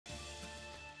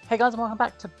Hey guys, and welcome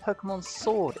back to Pokemon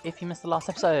Sword. If you missed the last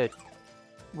episode,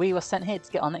 we were sent here to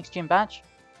get our next gym badge.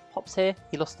 Hop's here,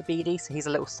 he lost the BD, so he's a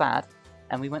little sad.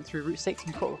 And we went through Route 6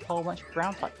 and caught a whole bunch of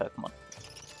ground-type Pokemon.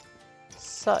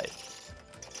 So,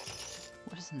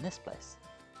 what is in this place?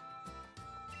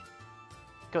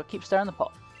 Gotta keep stirring the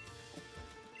pot.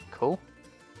 Cool.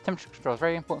 Temperature control is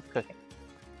very important for cooking.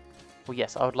 Well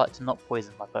yes, I would like to not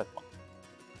poison my Pokemon.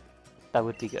 That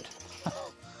would be good.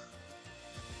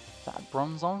 Is that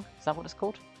Bronzong? Is that what it's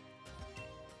called?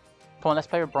 Come on, let's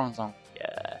play with Bronzong.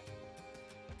 Yeah.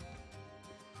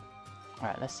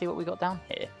 Alright, let's see what we got down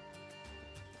here.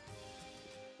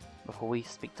 Before we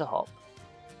speak to Hop.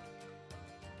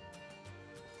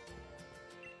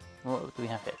 What do we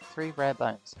have here? 3 rare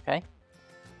bones, okay.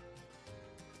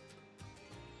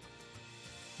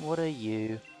 What are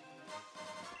you?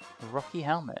 A rocky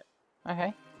helmet.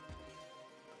 Okay.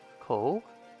 Cool.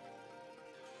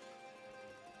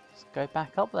 Let's go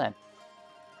back up then.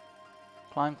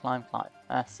 Climb, climb, climb.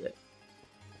 That's it.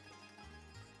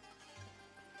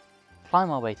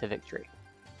 Climb our way to victory.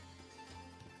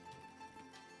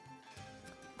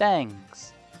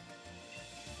 NewDengs.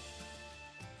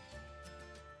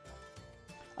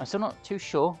 I'm still not too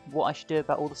sure what I should do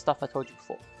about all the stuff I told you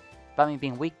before. About me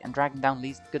being weak and dragging down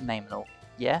Lee's good name and all.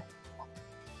 Yeah?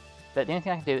 But the only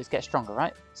thing I can do is get stronger,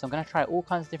 right? So I'm going to try all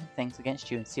kinds of different things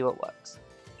against you and see what works.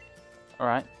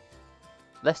 Alright.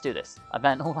 Let's do this. I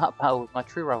bet all that power with my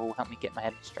true rival will help me get my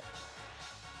head straight.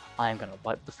 I am going to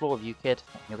wipe the floor with you, kid.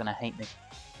 You're going to hate me.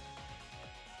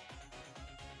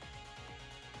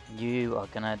 You are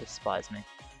going to despise me.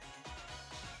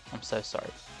 I'm so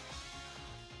sorry.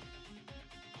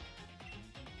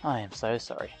 I am so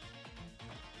sorry.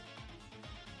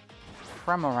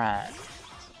 Cramorant.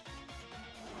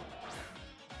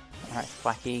 Alright,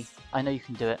 Thwacky. I know you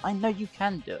can do it. I know you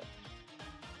can do it.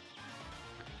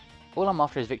 All I'm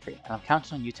after is victory, and I'm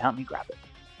counting on you to help me grab it.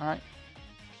 Alright.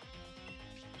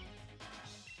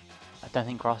 I don't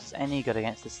think grass is any good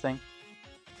against this thing.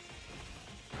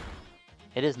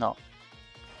 It is not.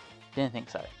 Didn't think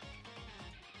so.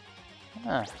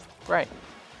 Ah, great.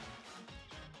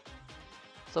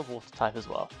 It's a water type as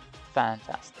well.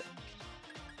 Fantastic.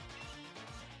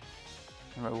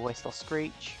 And we'll waste our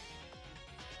Screech.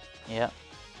 Yep.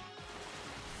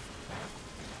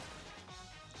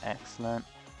 Excellent.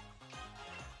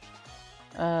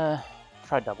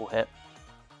 Try double hit.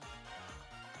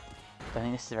 Don't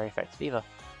think this is very effective either.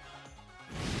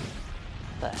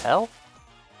 The hell?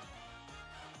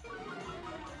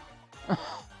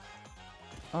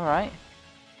 Alright.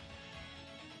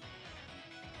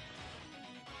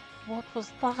 What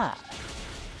was that?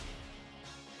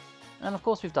 And of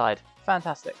course we've died.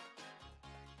 Fantastic.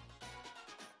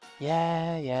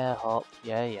 Yeah, Hop.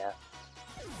 Yeah.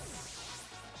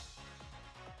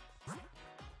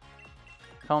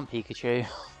 Come on, Pikachu.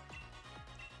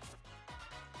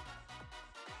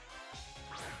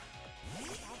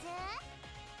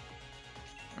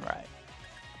 Right.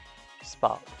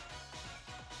 Spark.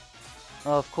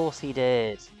 Oh, of course he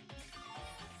did.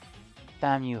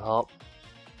 Damn you, Hop.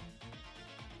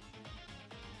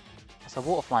 It's a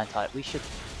water flying type. We should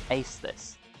ace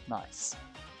this. Nice.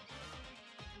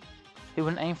 Who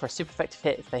wouldn't aim for a super effective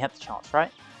hit if they had the chance,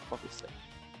 right? Obviously.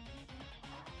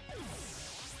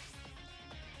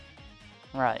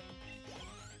 Right.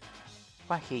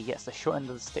 Wacky gets the short end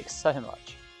of the stick so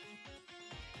much.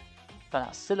 But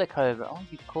that Silicobra. Oh,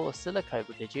 you caught a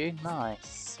Silicobra, did you?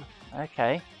 Nice.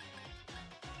 Okay.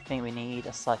 I think we need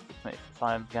a Psychic move if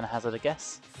I'm going to hazard a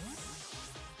guess.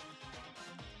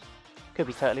 Could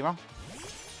be totally wrong.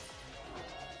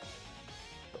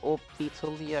 But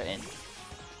Orbital, you're in.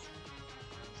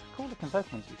 Cool looking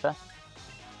Pokemon, to be fair.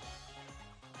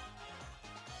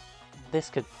 This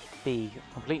could be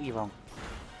completely wrong.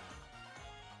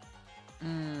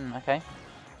 Okay.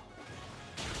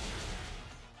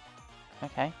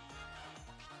 Okay.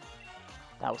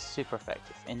 That was super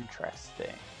effective.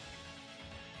 Interesting.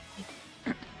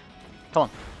 Come on.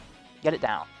 Get it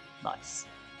down. Nice.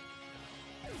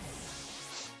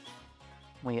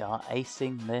 We are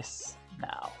acing this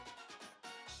now.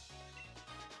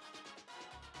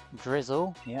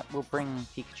 Drizzle. Yep, we'll bring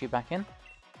Pikachu back in.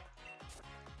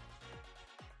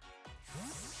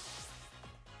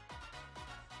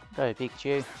 Go,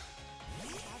 Pikachu.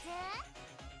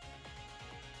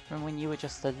 Remember when you were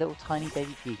just a little tiny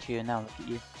baby Pikachu and now look at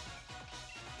you.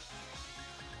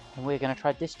 And we're going to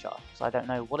try Discharge, because I don't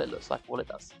know what it looks like or what it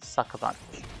does. Sucker Punch.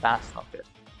 That's not good.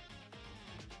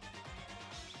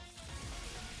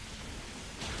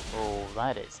 Oh,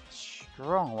 that is a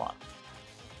strong one.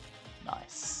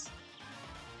 Nice.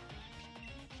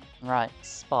 Right,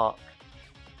 Spark.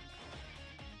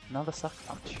 Another sucker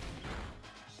punch.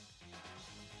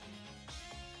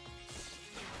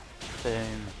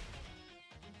 Boom.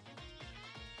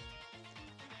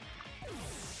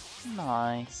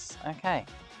 Nice. Okay.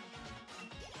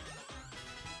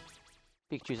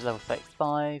 Pikachu's level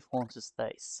 35, Haunter's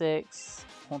 36.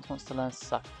 Haunter wants to learn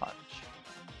Sucker Punch.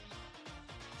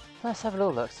 Let's have a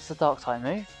little look. It's a dark type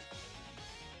move.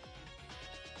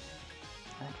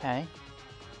 Okay.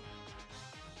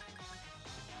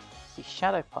 See,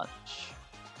 Shadow Punch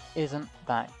isn't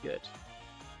that good,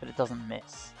 but it doesn't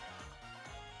miss.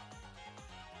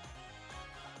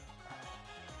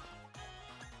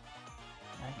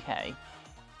 Okay.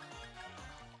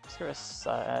 Let's go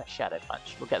with Shadow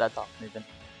Punch. We'll get that dark moving.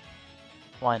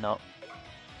 Why not?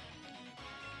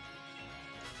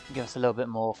 Give us a little bit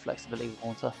more flexibility with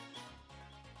Haunter.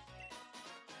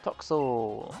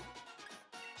 Toxel!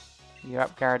 You're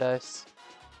up, Gyarados.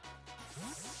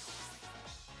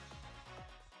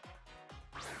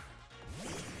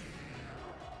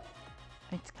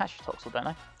 I need to catch a Toxel, don't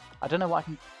I? I don't know what I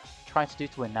can try to do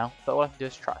to win now, but all I can do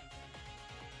is try.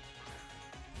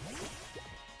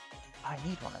 I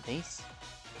need one of these.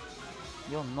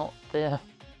 You're not the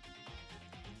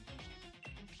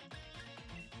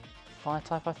fire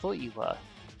type I thought you were.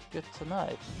 Good to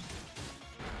know.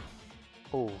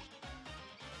 Oh.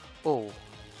 Oh.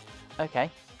 Okay.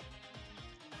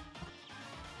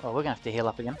 Well, we're going to have to heal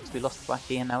up again, because we lost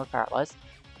Blackie and now we're paralysed.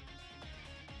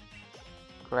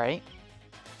 Great.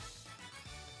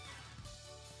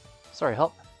 Sorry,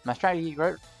 Hop. My strategy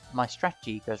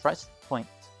goes right to the point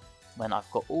when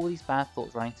I've got all these bad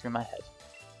thoughts running through my head.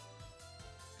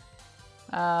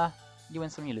 You win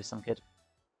some, you lose some, kid.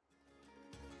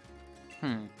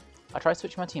 I tried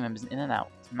switching my team members in and out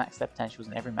to max their potentials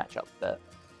in every matchup, but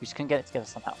we just couldn't get it together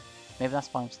somehow. Maybe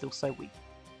that's why I'm still so weak.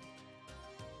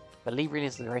 But Lee really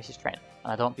is the racist trainer,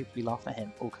 and I don't want people to be laughing at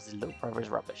him all because his little brother is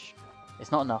rubbish.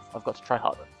 It's not enough, I've got to try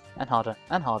harder, and harder,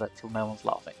 and harder till no one's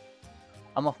laughing.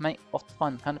 I'm off, mate, off to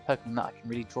find the kind of Pokemon that I can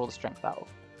really draw the strength out of.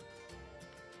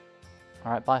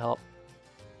 Alright, bye, Hop.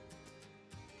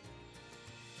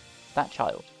 That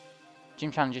child.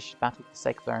 Gym challengers should battle for the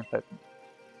sake of their own Pokemon.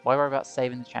 Why worry about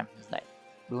saving the champion's name?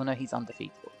 We all know he's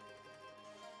undefeatable.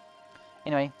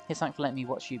 Anyway, here's something for letting me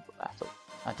watch you battle.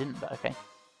 I didn't, but okay.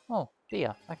 Oh,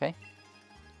 dear, okay.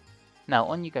 Now,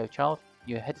 on you go, child.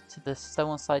 You're headed to the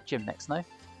Stow-on-Side gym next, no?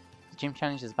 The gym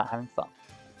challenge is about having fun.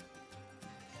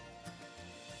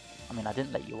 I mean, I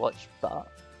didn't let you watch, but...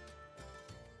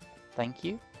 Thank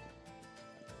you.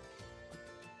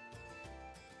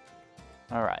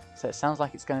 Alright, so it sounds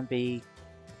like it's going to be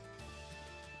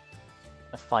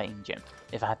a fighting gym,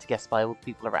 if I had to guess by all the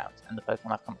people around and the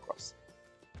Pokemon I've come across.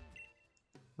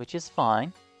 Which is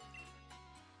fine.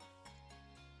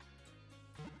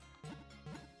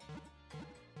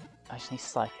 I just need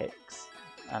Psychics,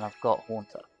 and I've got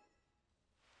Haunter,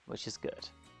 which is good.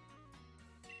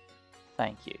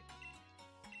 Thank you.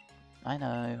 I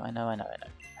know.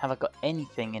 Have I got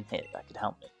anything in here that could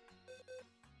help me?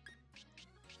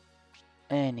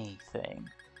 Anything.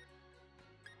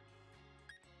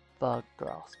 Bug,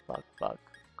 grass, bug,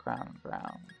 ground.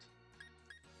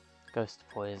 Ghost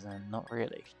poison, not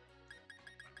really.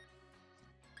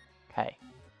 Okay.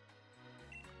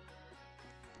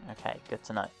 Okay, good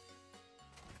to know.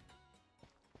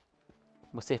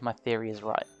 We'll see if my theory is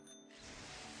right.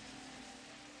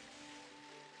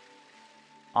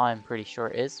 I'm pretty sure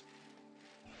it is.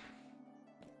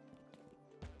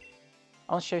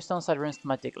 I want to show Stow-on-Side runes to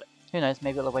my Diglett. Who knows,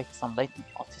 maybe it'll awaken some latent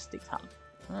artistic talent.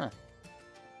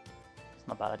 It's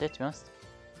not a bad idea, to be honest.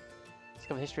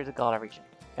 Discover the history of the Gala region.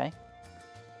 Okay.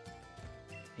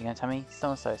 You're going to tell me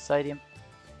Stow-on-Side Stadium?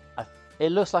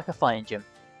 It looks like a fighting gym.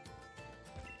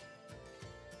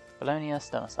 Bologna,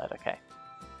 Stow-on-Side, okay.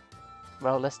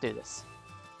 Well, let's do this.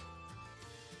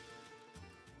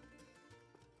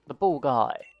 The ball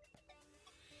guy.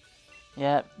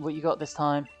 Yeah, what you got this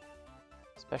time?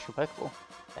 Special Pokeball.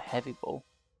 The heavy ball.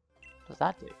 What does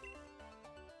that do?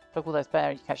 Pokeball that's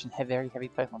better at catching very heavy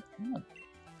Pokemon.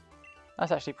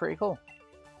 That's actually pretty cool.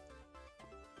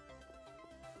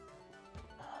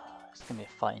 It's gonna be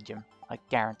a fighting gym. I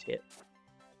guarantee it.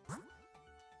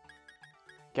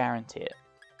 Guarantee it.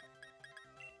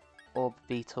 Orb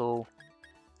Beetle.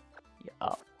 You're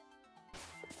up.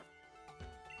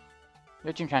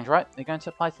 You're a gym challenge, right? Are you going to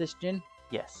apply to this gym?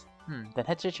 Yes. Then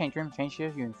head to the change room and change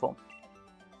your uniform.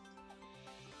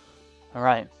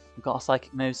 Alright, we've got our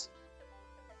psychic moves.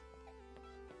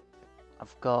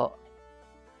 I've got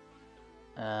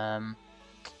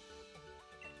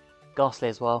Ghastly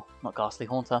as well. Not Ghastly,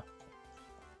 Haunter.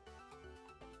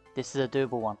 This is a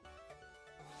doable one.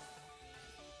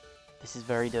 This is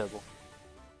very doable.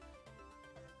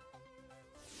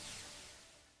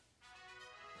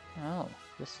 Oh,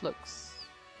 this looks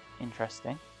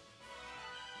interesting.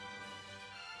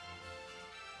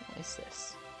 What is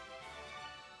this?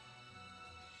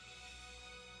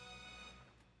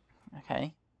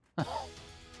 Okay.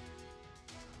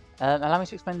 Allow me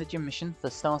to explain the gym mission for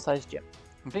the Star-sized gym.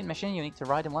 To complete the mission, you need to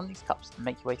ride in one of these cups and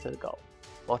make your way to the goal,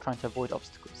 while trying to avoid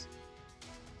obstacles.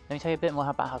 Let me tell you a bit more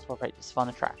about how to operate this fun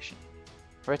attraction.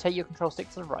 Rotate your control stick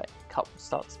to the right, the cup will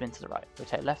start to spin to the right.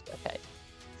 Rotate left, okay.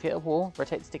 If you hit a wall,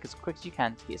 rotate the stick as quick as you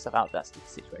can to get yourself out of that sticky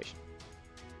situation.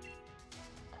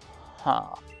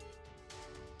 Huh.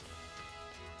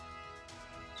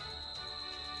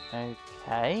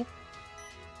 Okay.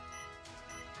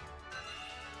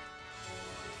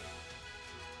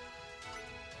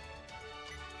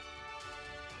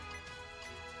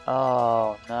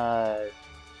 Oh no.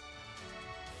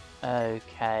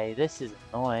 Okay, this is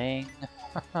annoying.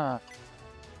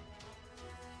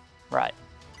 Right.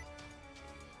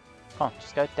 Come on,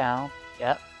 just go down.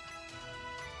 Yep.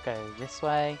 Go this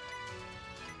way.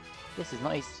 This is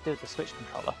not easy to do with the Switch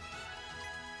controller.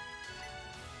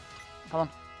 Come on.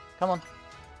 Come on.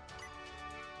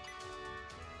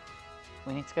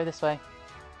 We need to go this way.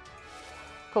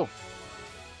 Cool.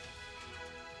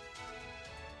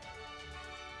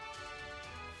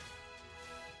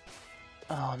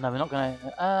 Oh no, we're not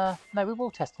gonna. No, we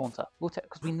will test Haunter. We'll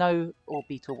because we know all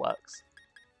Beetle works.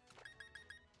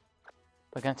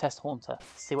 We're gonna test Haunter.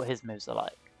 See what his moves are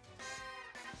like.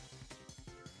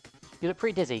 You look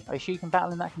pretty dizzy. Are you sure you can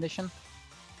battle in that condition?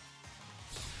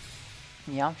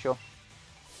 Yeah, I'm sure.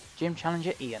 Gym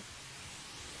Challenger Ian.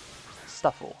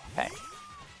 Stuffle. Okay.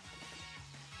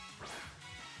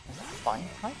 Is that fine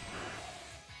type?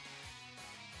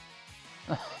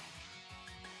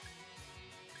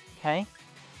 Okay.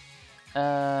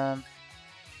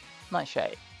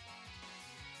 Nightshade.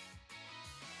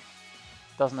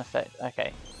 Doesn't affect.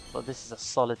 Okay. Well, this is a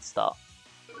solid start.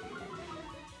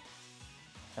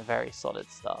 A very solid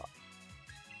start.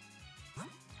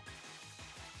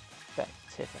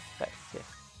 Effective, effective.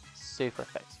 Super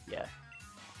effective, yeah.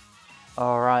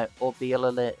 Alright,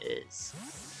 Orbeal it is.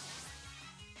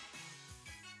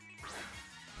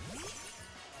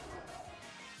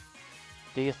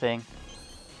 Do your thing.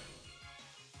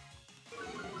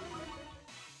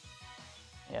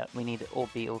 Yeah, we need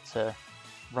Orbeal to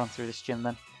run through this gym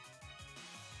then.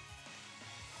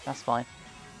 That's fine.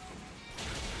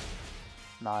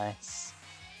 Nice.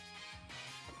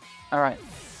 Alright,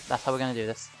 that's how we're going to do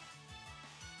this.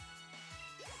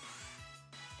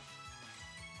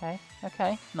 Okay,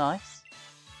 okay, nice.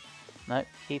 Nope,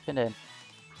 keep it in.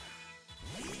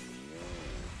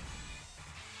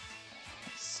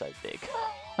 It's so big.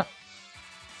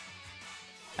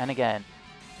 And again.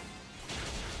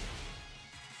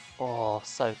 Oh,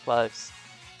 so close.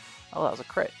 Oh, that was a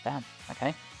crit. Damn.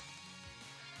 Okay.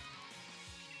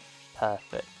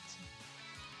 Perfect.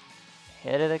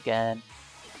 Hit it again.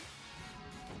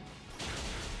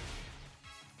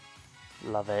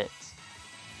 Love it.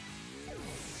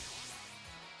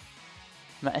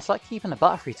 Man, it's like keeping the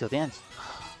Butterfree till the end.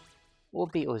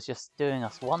 Orbeetle is just doing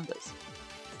us wonders.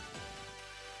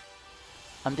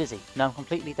 I'm dizzy. No, I'm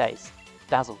completely dazed.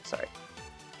 Dazzled, sorry.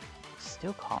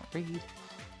 Still can't read.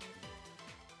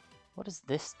 What does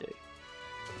this do?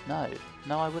 No.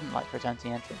 No, I wouldn't like to return to the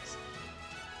entrance.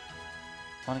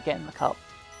 I want to get in the cup.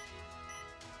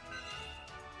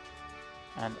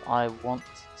 And I want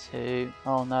to...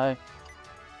 Oh no.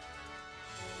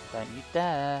 Don't you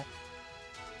dare.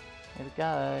 Here we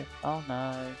go. Oh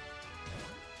no.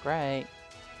 Great.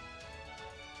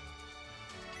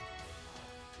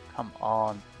 Come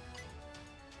on.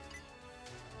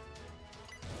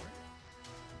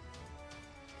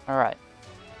 Alright.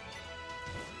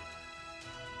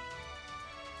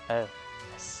 Oh, I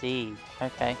see.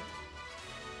 Okay.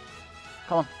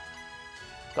 Come on.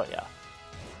 Got ya.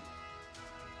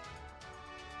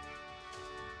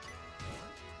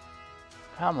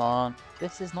 Come on.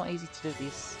 This is not easy to do,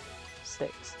 these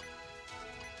sticks.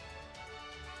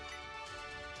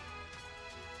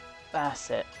 That's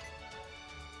it.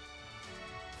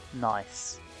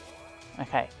 Nice.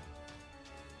 Okay.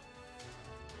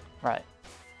 Right.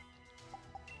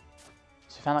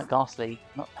 So we found out Ghastly,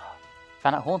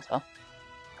 found out Haunter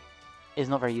is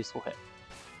not very useful here,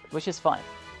 which is fine.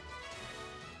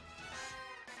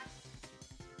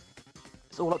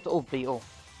 It's all up to Orbeetle.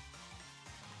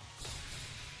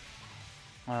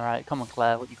 Alright, come on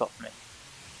Claire, what you got for me?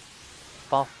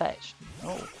 Far-fetched.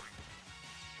 Oh.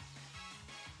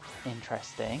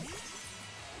 Interesting.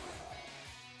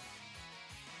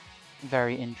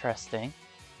 Very interesting.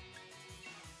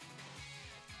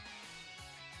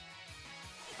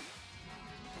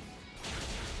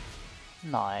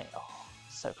 Nice. Oh,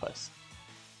 so close.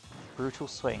 Brutal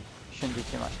swing. Shouldn't do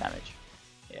too much damage.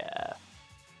 Yeah.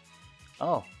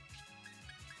 Oh.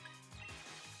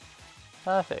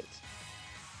 Perfect.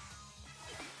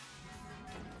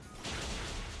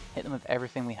 Hit them with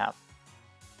everything we have.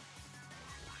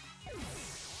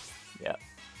 Yeah.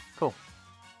 Cool.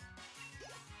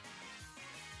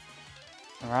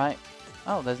 Alright.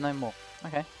 Oh, there's no more.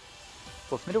 Okay.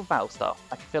 Well, with middle battle style,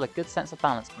 I can feel a good sense of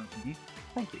balance coming from you.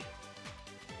 Thank you.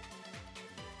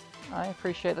 I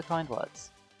appreciate the kind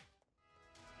words.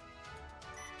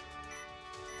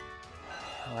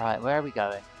 Right, where are we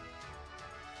going?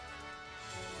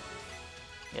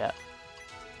 Yeah.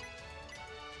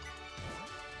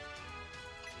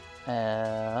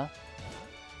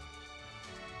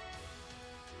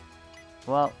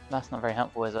 Well, that's not very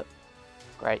helpful, is it?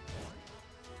 Great.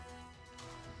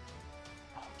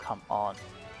 Oh, come on.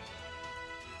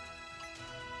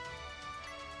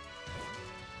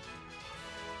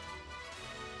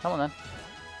 Come on then.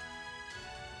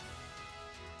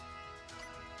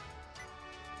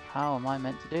 How am I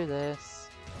meant to do this?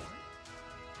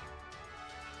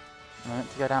 Am I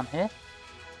meant to go down here?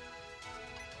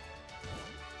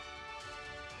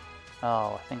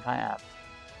 Oh, I think I am.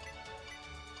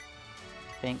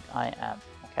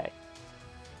 Okay.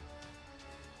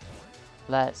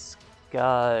 Let's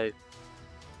go.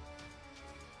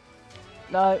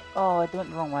 No! Oh, I went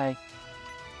the wrong way.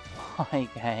 My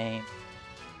game.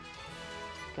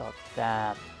 God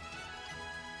damn.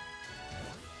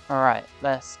 Alright,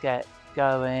 let's get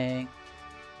going.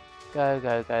 Go,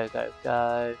 go, go, go,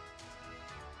 go.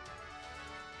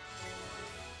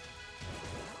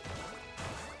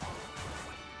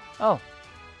 Oh.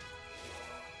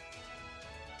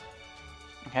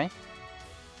 Okay.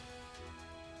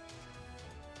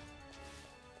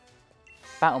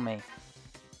 Battle me.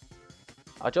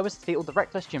 Our job is to defeat all the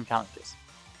reckless gym challenges.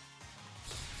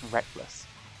 Reckless.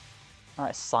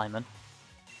 Alright, Simon.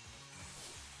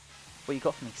 What you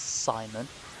got for me, Simon?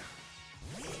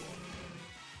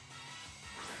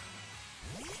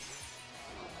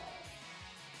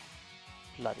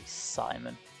 Bloody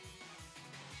Simon.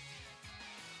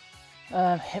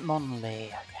 Hitmonlee.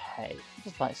 Okay. What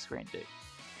does light screen do?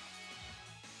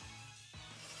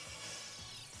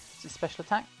 Is it special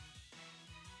attack?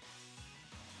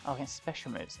 Oh, against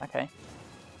special moves. Okay.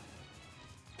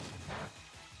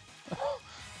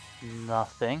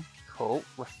 Nothing. Cool.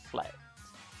 Reflect.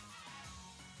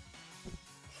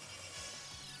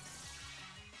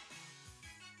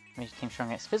 Makes your team strong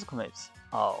against physical moves.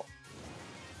 Oh.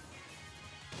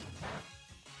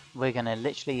 We're gonna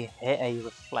literally hit a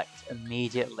reflect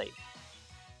immediately.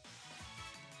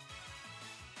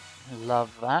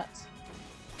 Love that.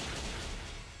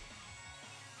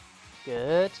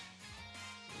 Good.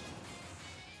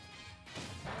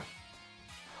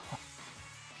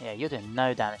 Yeah, you're doing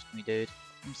no damage to me, dude.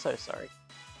 I'm so sorry.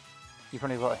 You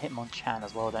probably got a Hitmonchan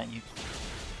as well, don't you?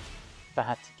 If I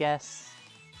had to guess.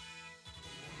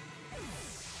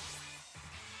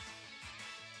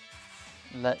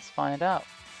 Let's find out.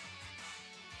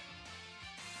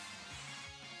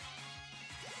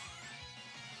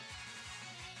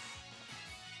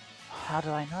 How do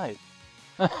I know?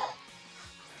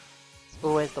 It's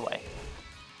always the way.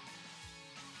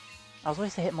 I was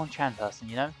always a Hitmonchan person,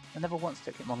 you know? I never once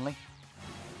took Hitmonlee.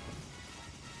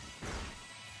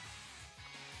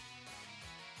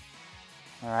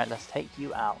 Alright, let's take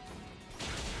you out.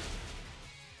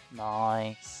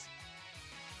 Nice.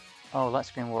 Oh, light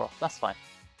screen wore off. That's fine.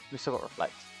 We still got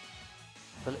Reflect.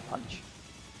 Bullet Punch.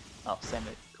 Oh, same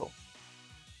move. Cool.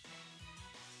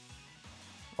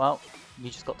 Well, you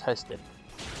just got toasted.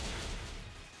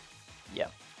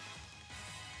 Yep.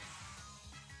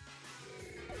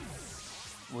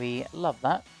 We love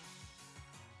that.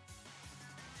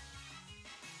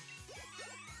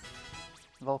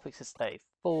 Vulpix is stage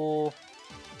 4.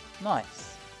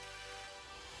 Nice.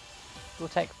 We'll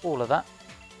take all of that.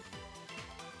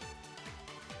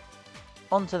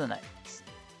 On to the next.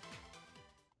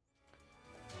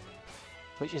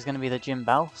 Which is going to be the gym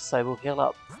battle, so we'll heal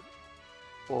up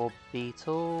for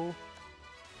Beetle.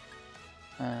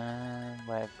 And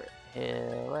where is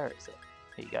it?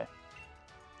 Here you go.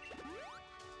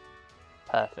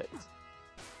 Perfect.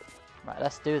 Right,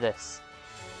 let's do this.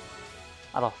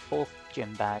 At our 4th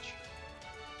gym badge.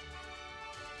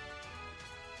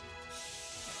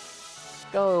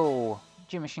 Go!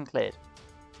 Gym mission cleared.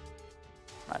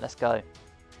 Right, let's go.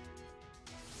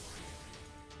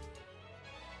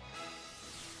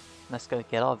 Let's go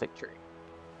get our victory.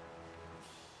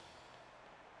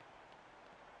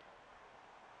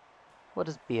 What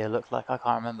does beer look like? I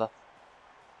can't remember.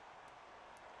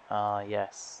 Ah,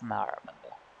 yes. Now I remember.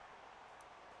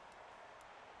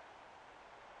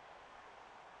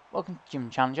 Welcome to Gym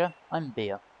Challenger. I'm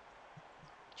Bia.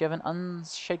 Do you have an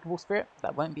unshakable spirit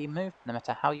that won't be moved no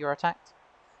matter how you're attacked?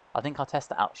 I think I'll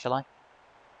test it out, shall I?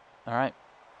 Alright.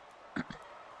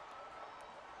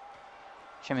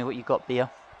 Show me what you got,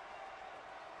 Bia.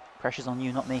 Pressure's on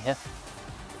you, not me here.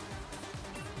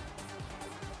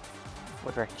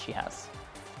 What do you reckon she has?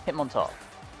 Hitmontop.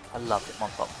 I love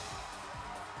Hitmontop.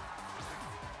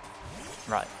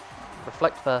 Right.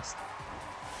 Reflect first.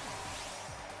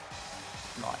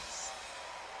 Nice.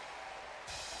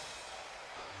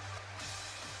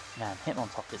 Man,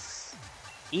 Hitmontop is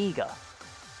eager.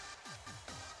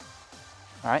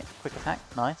 Alright, quick attack.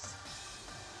 Nice.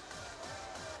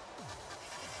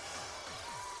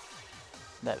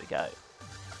 There we go.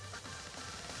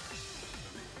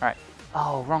 Alright.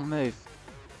 Oh, wrong move.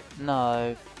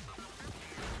 No.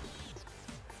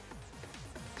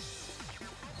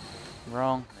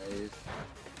 Wrong move.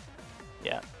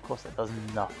 Yeah, of course it does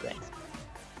nothing.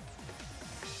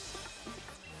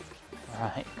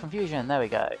 Right, confusion, there we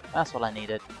go. That's what I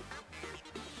needed.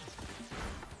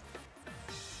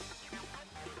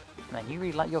 Man, you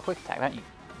really like your quick attack, don't you?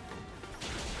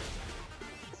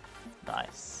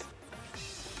 Nice.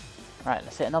 Right,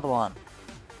 let's hit another one.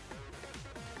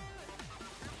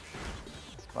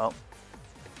 Well,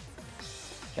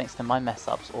 thanks to my mess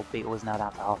ups, or Beetle is now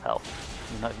down to half health.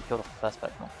 You've not even killed off the first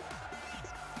Pokemon.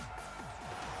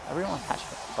 I really want to catch him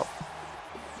at the top.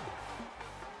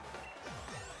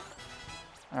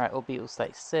 Alright, all Beetle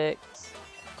stay 6.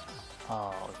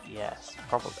 Oh, yes,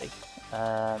 probably.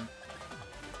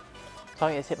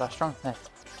 Target is hit by a strong net.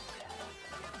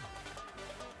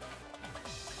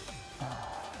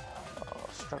 Oh,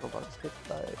 struggle bug's good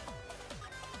though.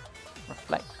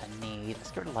 Reflect, I need.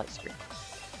 Let's get rid of light screen.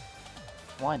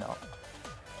 Why not?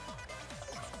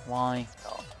 Why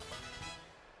not?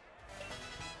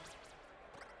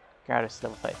 Gyarados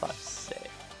level 35, sick.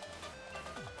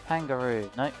 Kangaroo,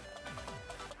 nope.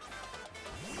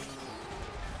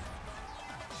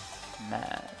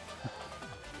 Man.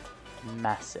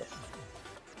 Massive.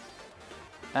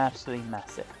 Absolutely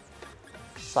massive.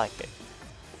 Psychic.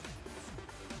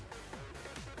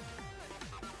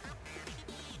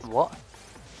 What?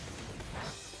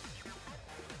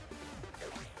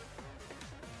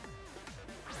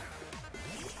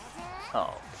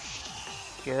 Oh,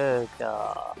 sugar.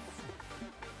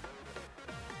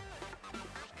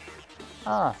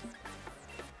 Ah.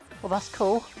 Well, that's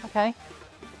cool. Okay.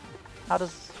 How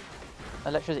does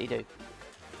electricity do?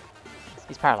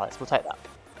 He's paralyzed. We'll take that.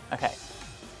 Okay.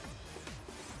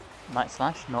 Night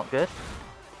Slash, not good.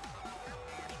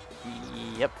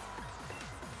 Yep.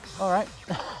 Alright.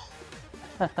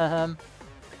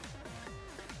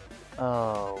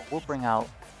 Oh, we'll bring out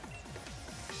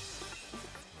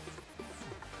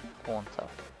Haunter.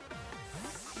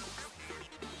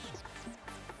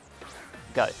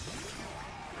 Go.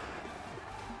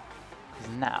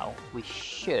 Because now we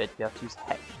should be able to use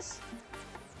Hex.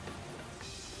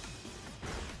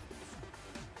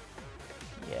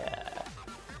 Yeah.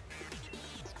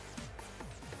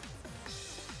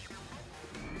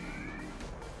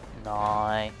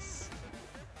 Nice.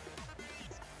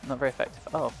 Not very effective.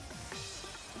 Oh.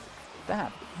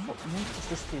 Damn. What move does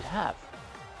this dude have?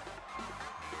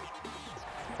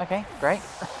 Okay, great.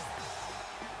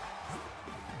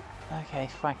 Okay,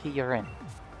 Thwacky, you're in.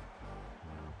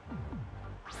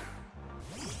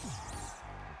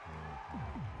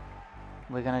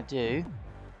 We're gonna do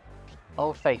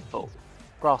Old Faithful.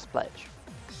 Grass Pledge.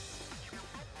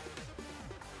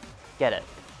 Get it.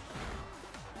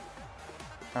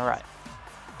 Alright.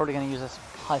 Probably gonna use this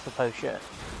Hyper Potion.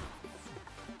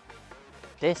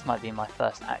 This might be my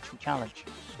first actual challenge.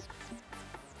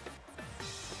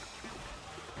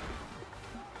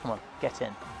 Come on, get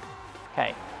in.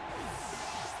 Okay.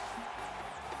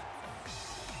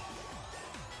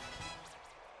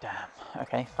 Damn.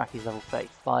 Okay, Thwacky's level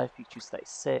 35, Pikachu stays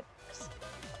 6.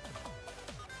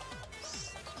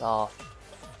 Staff.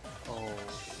 Oh.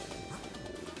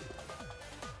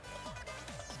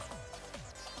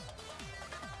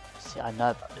 See, I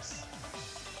know about this.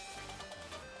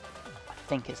 I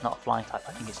think it's not a flying type,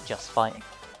 I think it's just fighting.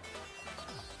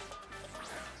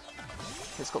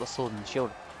 It's got the sword and the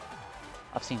shield.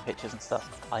 I've seen pictures and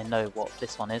stuff. I know what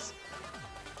this one is.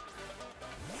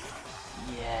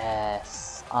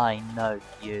 Yes, I know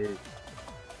you.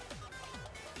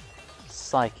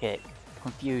 Psychic.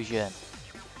 Confusion.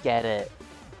 Get it.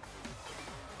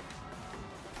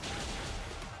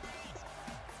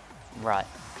 Right.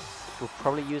 We'll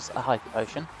probably use a Hyper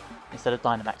Potion instead of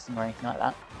Dynamaxing or anything like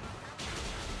that.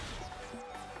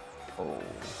 Oh.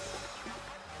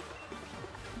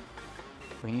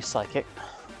 We can use Psychic.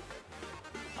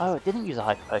 Oh, it didn't use a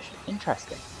Hyper Potion.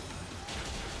 Interesting.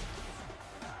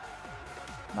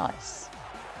 Nice.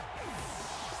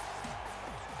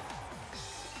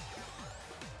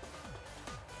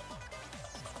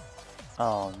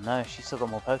 Oh no, she's still got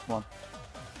more Pokemon.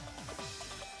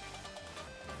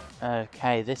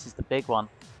 Okay, this is the big one.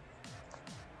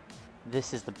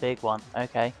 This is the big one.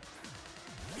 Okay.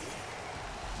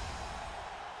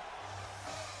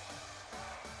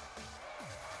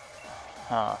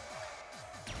 Huh.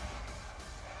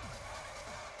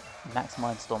 Max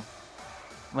Mindstorm.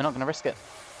 We're not going to risk it.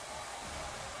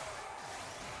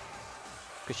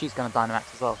 Because she's going to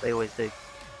Dynamax as well. They always do.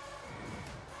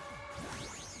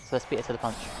 So let's beat her to the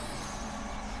punch.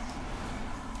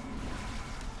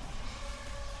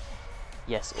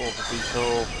 Yes,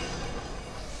 Orbital.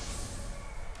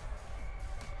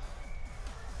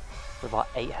 With our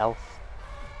 8 health.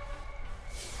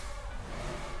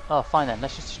 Oh, fine then.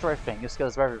 Let's just destroy everything. Your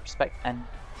skills very respect and...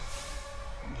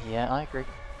 Yeah, I agree.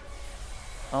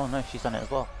 Oh no, she's done it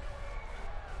as well.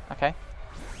 Okay.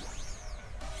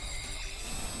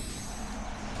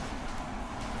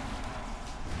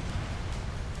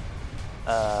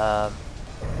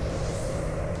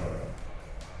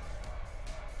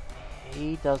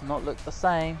 He does not look the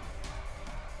same.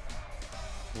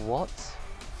 What?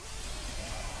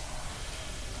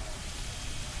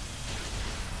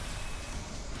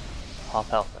 Half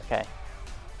health, okay.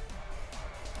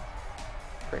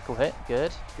 Critical hit,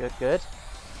 good, good, good.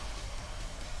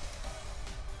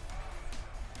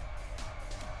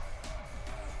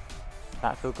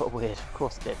 Battlefield got weird, of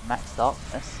course it did. Max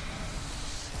Darkness.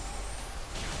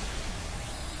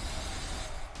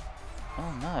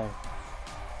 Oh no.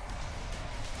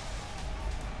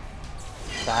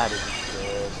 That isn't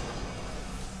good.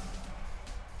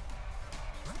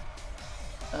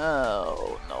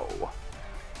 Oh no.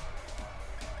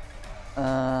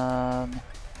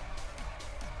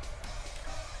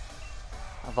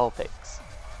 Vulpix.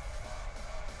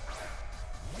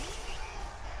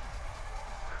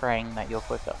 Praying that you're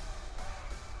quicker.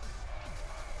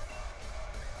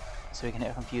 So we can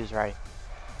hit a Confuse Ray.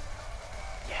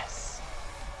 Yes.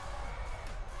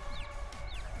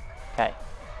 Okay.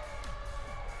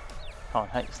 Come on,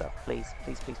 hurt yourself, please,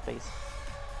 please, please, please.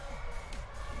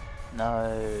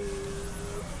 No.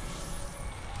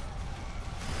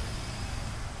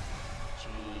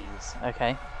 Jeez.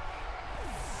 Okay.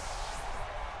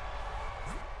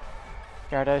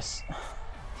 Gyarados.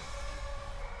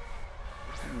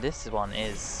 This one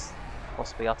is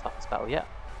possibly our toughest battle yet.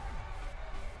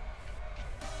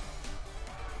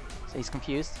 So he's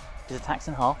confused. His attack's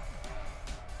in half.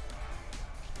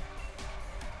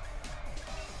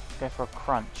 Go for a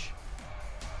crunch.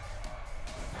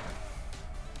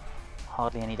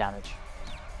 Hardly any damage.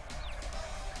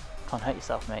 Can't hurt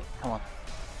yourself, mate. Come on.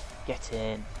 Get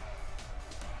in.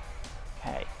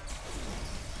 Okay.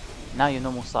 Now you're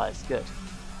normal size. Good.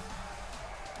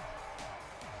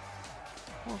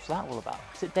 What was that all about?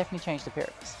 Because it definitely changed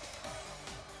appearance.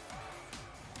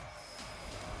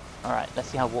 Alright, let's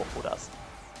see how Waterfall does.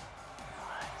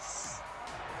 Nice.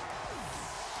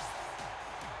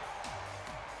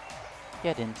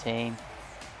 Get in, team.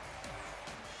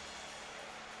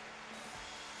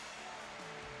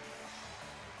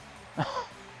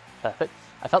 Perfect.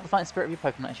 I felt the fighting spirit of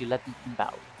your Pokemon as you led them in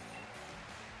battle.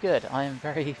 Good, I am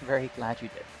very, very glad you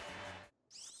did.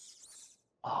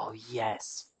 Oh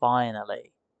yes,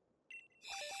 finally.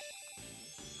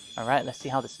 Alright, let's see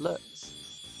how this looks.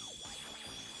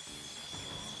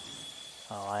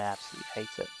 Oh, I absolutely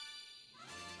hate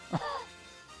it.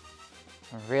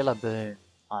 Rillaboom.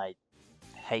 I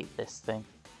hate this thing.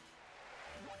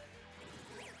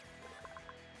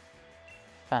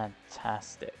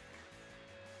 Fantastic.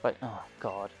 But, oh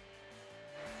god.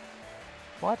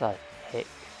 Why did I pick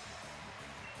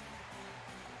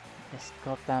this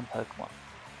goddamn Pokemon?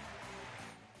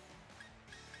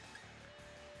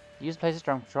 Use places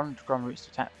drum roots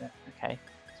to attack them. Okay,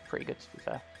 it's pretty good to be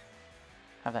fair.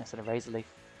 Have that instead of Razor Leaf.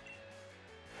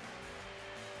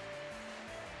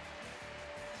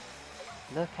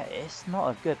 Look at it, it's not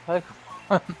a good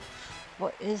Pokemon.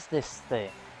 What is this thing?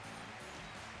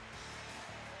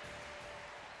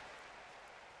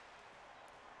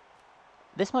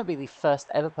 This might be the first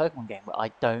ever Pokemon game where I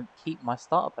don't keep my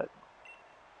starter Pokemon.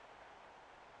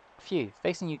 Phew,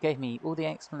 facing you gave me all the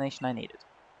explanation I needed.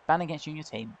 Ban against you and your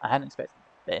team, I hadn't expected it,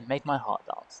 but it made my heart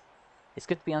dance. It's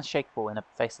good to be unshakable in a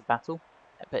face of battle,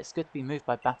 but it's good to be moved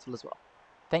by battle as well.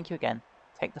 Thank you again,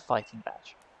 take the fighting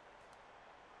badge.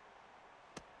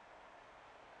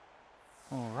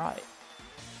 Alright.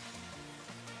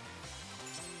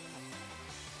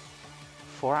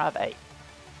 4 out of 8.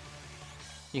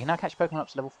 You can now catch Pokemon up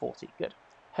to level 40. Good.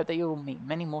 Hope that you will meet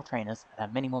many more trainers and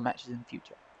have many more matches in the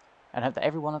future. And hope that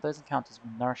every one of those encounters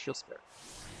will nourish your spirit.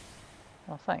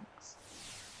 Well, thanks.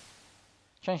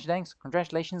 NewDengs,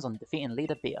 congratulations on defeating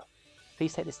Leader Bia.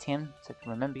 Please take this TM to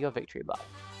remember your victory by.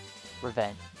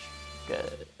 Revenge.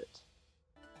 Good.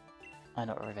 I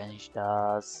know what revenge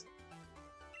does.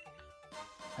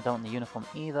 I don't want the uniform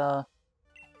either.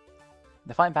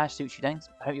 The fighting badge suits you, Dengs.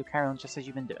 I hope you'll carry on just as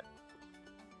you've been doing.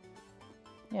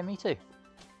 Yeah, me too.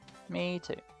 Me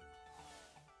too.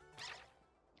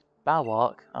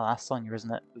 Balwark. Oh, that's Sonya,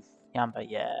 isn't it? With Yampa,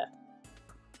 yeah.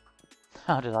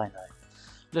 How did I know?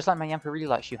 Looks like my Yampa really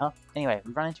likes you, huh? Anyway,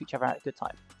 we ran into each other at a good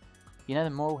time. You know the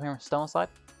moral here on Stone-side?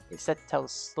 It's said to tell the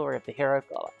story of the hero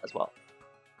Gala as well.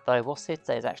 Though what's here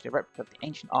today is actually a replica of the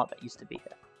ancient art that used to be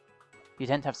here. You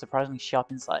tend to have surprisingly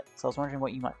sharp insight, so I was wondering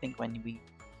what you might think when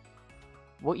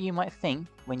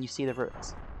you see the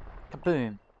ruins.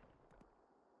 Kaboom!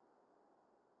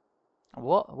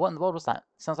 What? What in the world was that?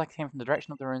 Sounds like it came from the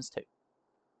direction of the ruins too.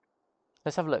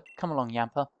 Let's have a look. Come along,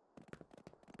 Yampa.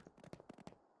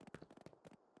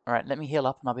 Alright, let me heal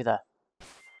up and I'll be there.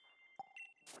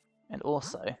 And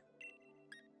also,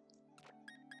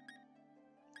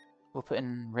 we'll put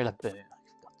in Rillaboom.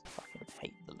 I fucking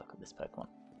hate the look of this Pokemon.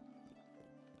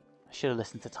 I should have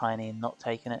listened to Tiny and not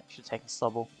taken it. Should have taken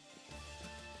Sobble.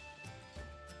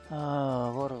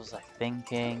 Oh, what was I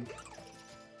thinking?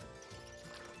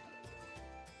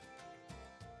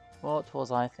 What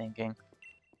was I thinking?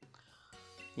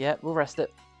 Yeah, we'll rest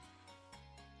it.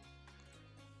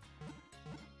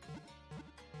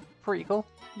 Pretty cool.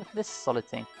 Look at this solid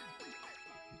team.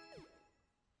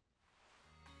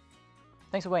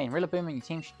 Thanks for waiting. Rillaboom and your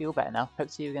team should feel better now. Hope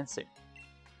to see you again soon.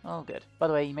 Oh, good. By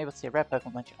the way, you may be able to see a rare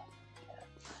Pokemon later.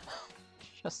 Yeah.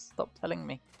 Just stop telling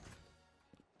me.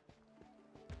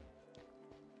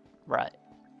 Right.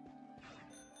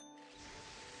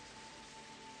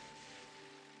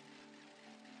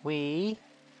 We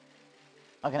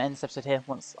are going to end this episode here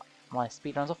once my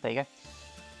speed runs off. There you go.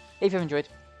 If you've enjoyed,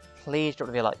 please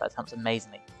drop a like. That helps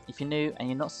amazingly. If you're new and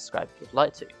you're not subscribed, if you'd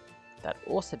like to, that'd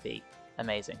also be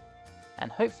amazing.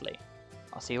 And hopefully,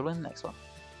 I'll see you all in the next one.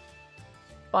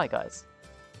 Bye, guys.